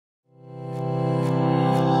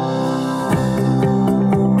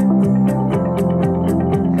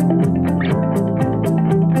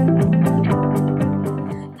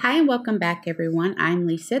welcome back everyone. I'm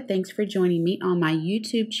Lisa. Thanks for joining me on my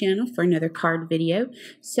YouTube channel for another card video.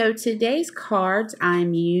 So today's cards,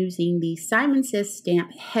 I'm using the Simon Says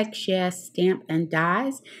Stamp Hex Yeah Stamp and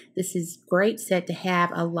Dies. This is a great set to have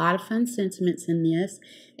a lot of fun sentiments in this,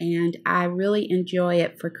 and I really enjoy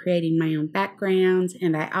it for creating my own backgrounds,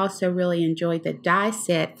 and I also really enjoy the die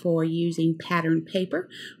set for using pattern paper,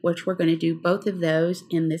 which we're going to do both of those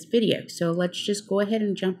in this video. So let's just go ahead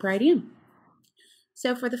and jump right in.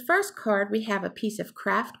 So for the first card, we have a piece of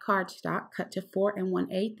craft cardstock cut to 4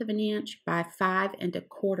 1/8 of an inch by 5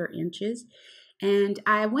 1/4 inches. And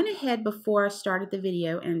I went ahead before I started the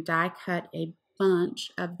video and die cut a bunch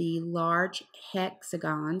of the large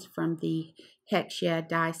hexagons from the Hex Yeah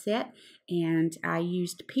die set. And I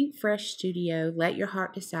used Pinkfresh Studio Let Your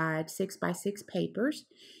Heart Decide 6x6 papers.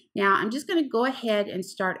 Now I'm just going to go ahead and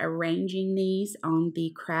start arranging these on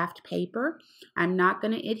the craft paper. I'm not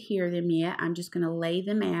going to adhere them yet. I'm just going to lay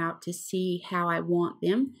them out to see how I want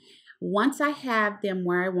them. Once I have them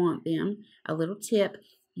where I want them, a little tip,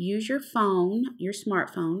 use your phone, your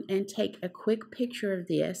smartphone, and take a quick picture of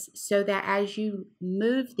this so that as you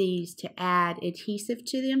move these to add adhesive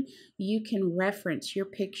to them, you can reference your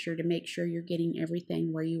picture to make sure you're getting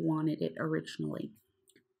everything where you wanted it originally.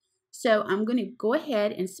 So I'm going to go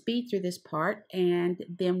ahead and speed through this part, and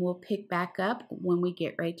then we'll pick back up when we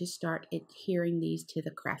get ready to start adhering these to the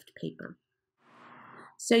craft paper.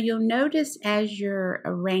 So you'll notice as you're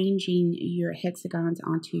arranging your hexagons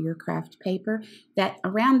onto your craft paper that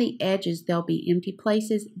around the edges there'll be empty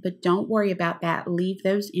places, but don't worry about that. Leave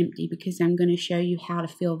those empty because I'm going to show you how to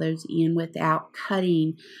fill those in without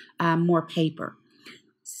cutting more paper.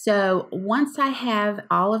 So once I have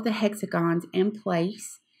all of the hexagons in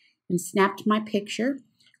place and snapped my picture,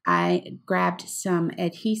 I grabbed some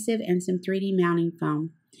adhesive and some 3D mounting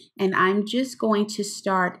foam. And I'm just going to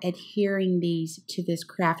start adhering these to this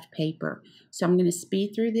craft paper. So I'm going to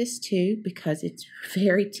speed through this too because it's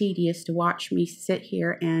very tedious to watch me sit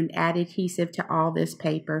here and add adhesive to all this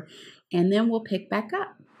paper. And then we'll pick back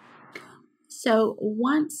up. So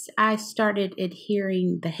once I started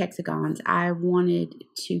adhering the hexagons, I wanted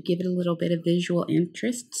to give it a little bit of visual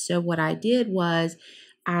interest. So what I did was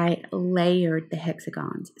I layered the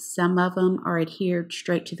hexagons. Some of them are adhered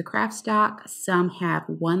straight to the craft stock, some have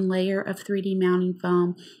one layer of 3D mounting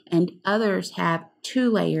foam, and others have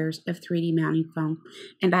 2 layers of 3D mounting foam.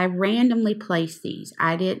 And I randomly placed these.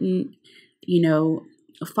 I didn't,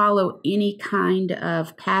 follow any kind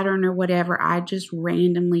of pattern or whatever. I just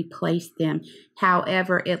randomly placed them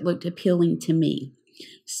however it looked appealing to me.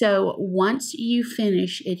 So once you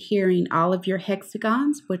finish adhering all of your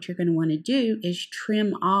hexagons, what you're going to want to do is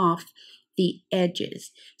trim off the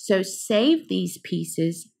edges. So save these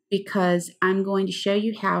pieces because I'm going to show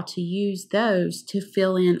you how to use those to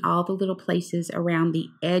fill in all the little places around the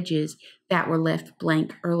edges that were left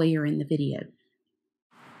blank earlier in the video.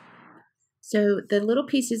 So the little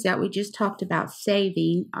pieces that we just talked about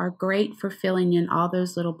saving are great for filling in all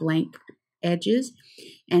those little blank edges.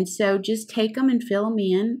 And so just take them and fill them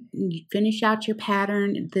in. You finish out your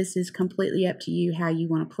pattern. This is completely up to you how you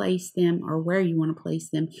want to place them or where you want to place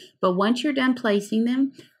them. But once you're done placing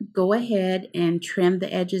them, go ahead and trim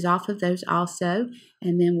the edges off of those also,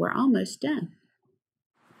 and then we're almost done.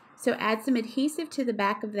 So add some adhesive to the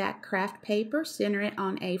back of that craft paper. Center it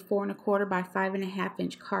on a 4 1/4 by 5 1/2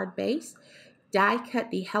 inch card base. Die cut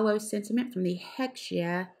the Hello sentiment from the Hex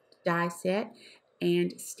Yeah die set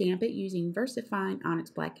and stamp it using VersaFine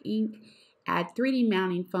Onyx Black ink. Add 3D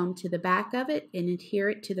mounting foam to the back of it and adhere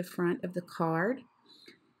it to the front of the card.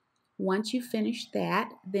 Once you finish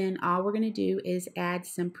that, then all we're going to do is add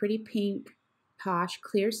some pretty pink Posh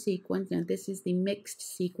clear sequins. Now this is the mixed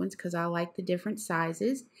sequins because I like the different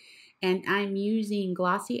sizes. And I'm using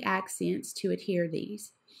glossy accents to adhere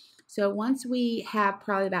these. So once we have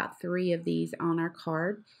probably about 3 of these on our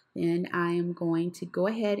card, then I am going to go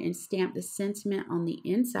ahead and stamp the sentiment on the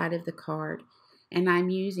inside of the card. And I'm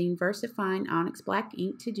using VersaFine Onyx Black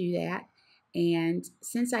ink to do that. And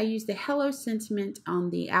since I used the Hello sentiment on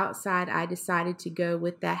the outside, I decided to go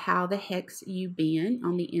with the How the Hex You Been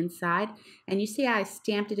on the inside. And you see I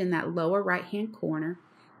stamped it in that lower right-hand corner.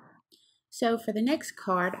 So for the next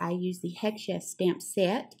card, I used the Hex Yeah stamp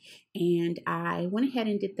set, and I went ahead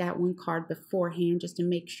and did that one card beforehand just to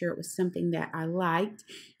make sure it was something that I liked,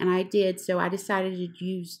 and I did. So I decided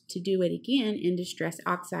to do it again in Distress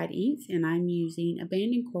Oxide inks, and I'm using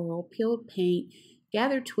Abandoned Coral, Peeled Paint,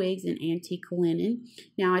 Gathered Twigs, and Antique Linen.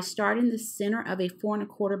 Now I start in the center of a 4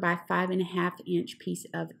 1/4 by 5 1/2 inch piece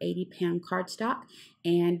of 80-pound cardstock,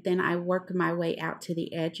 and then I work my way out to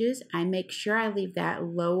the edges. I make sure I leave that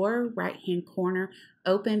lower right-hand corner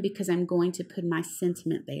open because I'm going to put my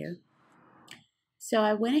sentiment there. So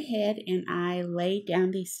I went ahead and I laid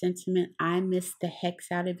down the sentiment, "I miss the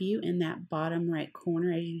hex out of you," in that bottom right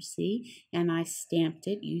corner as you see, and I stamped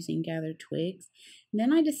it using gathered twigs. And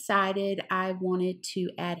then I decided I wanted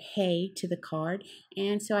to add hay to the card,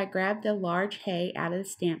 and so I grabbed the large hay out of the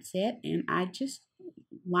stamp set and I just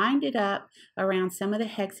lined it up around some of the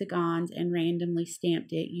hexagons and randomly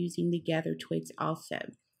stamped it using the gathered twigs also.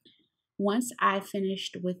 Once I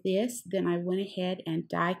finished with this, then I went ahead and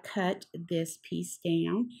die cut this piece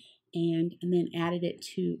down and then added it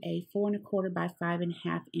to a 4 1/4 by 5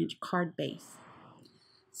 1/2 inch card base.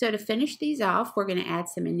 So to finish these off, we're going to add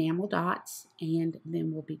some enamel dots and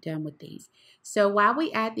then we'll be done with these. So while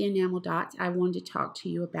we add the enamel dots, I wanted to talk to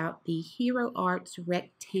you about the Hero Arts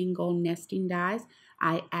rectangle nesting dies.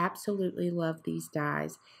 I absolutely love these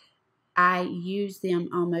dies. I use them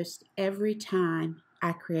almost every time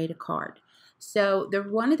I create a card. So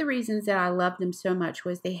one of the reasons that I love them so much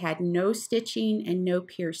was they had no stitching and no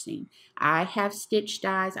piercing. I have stitched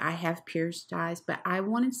dies, I have pierced dies, but I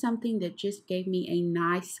wanted something that just gave me a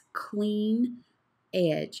nice clean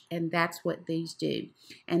edge, and that's what these do.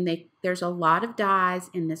 And there's a lot of dies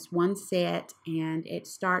in this one set, and it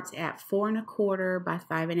starts at 4 1/4 by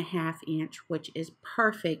 5 1/2 inch, which is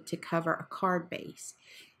perfect to cover a card base.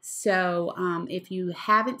 So if you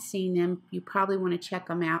haven't seen them, you probably want to check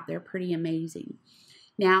them out. They're pretty amazing.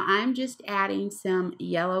 Now I'm just adding some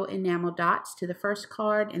yellow enamel dots to the first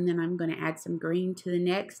card, and then I'm going to add some green to the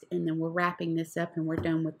next, and then we're wrapping this up and we're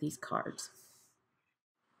done with these cards.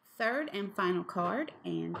 Third and final card,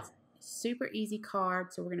 and super easy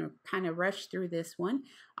card, so we're going to kind of rush through this one.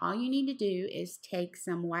 All you need to do is take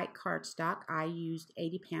some white cardstock. I used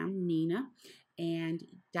 80-pound Nina, and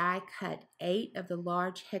die cut 8 of the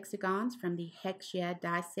large hexagons from the Hex Yeah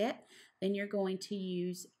die set. Then you're going to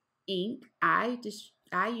use ink. I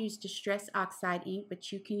use Distress Oxide ink,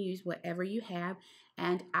 but you can use whatever you have,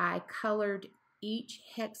 and I colored each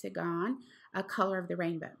hexagon a color of the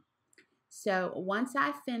rainbow. So once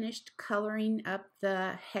I finished coloring up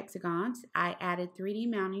the hexagons, I added 3D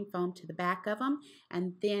mounting foam to the back of them,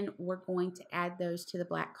 and then we're going to add those to the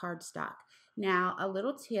black cardstock. Now, a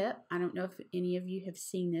little tip, I don't know if any of you have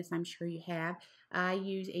seen this, I'm sure you have. I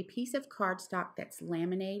use a piece of cardstock that's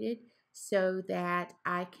laminated so that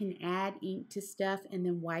I can add ink to stuff and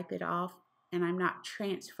then wipe it off, and I'm not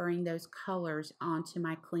transferring those colors onto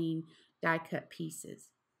my clean die cut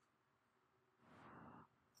pieces.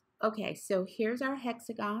 Okay, so here's our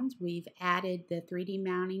hexagons. We've added the 3D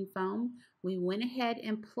mounting foam. We went ahead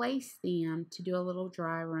and placed them to do a little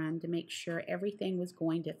dry run to make sure everything was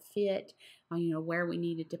going to fit, where we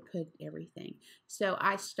needed to put everything. So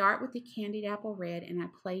I start with the Candied Apple Red and I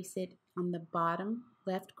place it on the bottom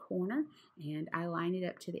left corner, and I line it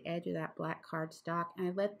up to the edge of that black cardstock, and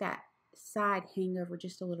I let that side hang over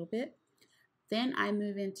just a little bit. Then I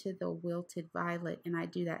move into the Wilted Violet, and I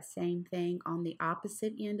do that same thing on the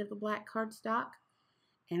opposite end of the black cardstock,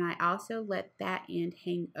 and I also let that end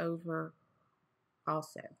hang over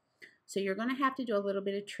also. So you're going to have to do a little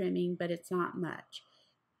bit of trimming, but it's not much.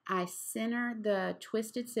 I center the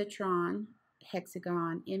Twisted Citron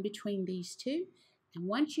hexagon in between these two, and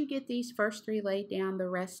once you get these first 3 laid down, the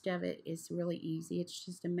rest of it is really easy. It's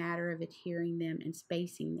just a matter of adhering them and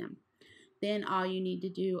spacing them. Then all you need to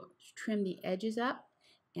do is trim the edges up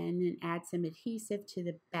and then add some adhesive to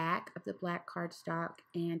the back of the black cardstock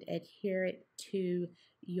and adhere it to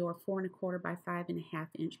your 4 1/4 by 5 1/2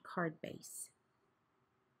 inch card base.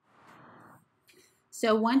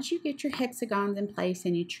 So once you get your hexagons in place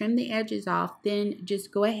and you trim the edges off, then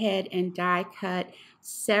just go ahead and die cut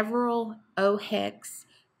several O-hex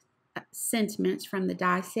sentiments from the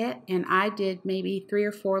die set, and I did maybe 3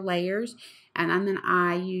 or 4 layers, and then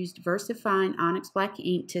I used VersaFine Onyx Black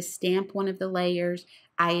ink to stamp one of the layers.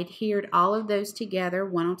 I adhered all of those together,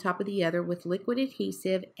 one on top of the other, with liquid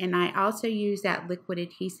adhesive, and I also used that liquid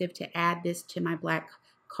adhesive to add this to my black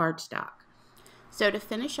cardstock. So to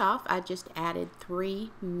finish off, I just added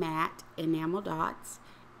 3 matte enamel dots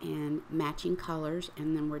and matching colors,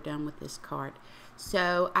 and then we're done with this card.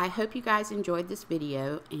 So I hope you guys enjoyed this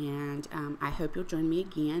video, and I hope you'll join me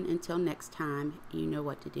again. Until next time, you know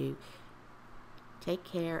what to do. Take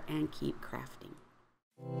care and keep crafting.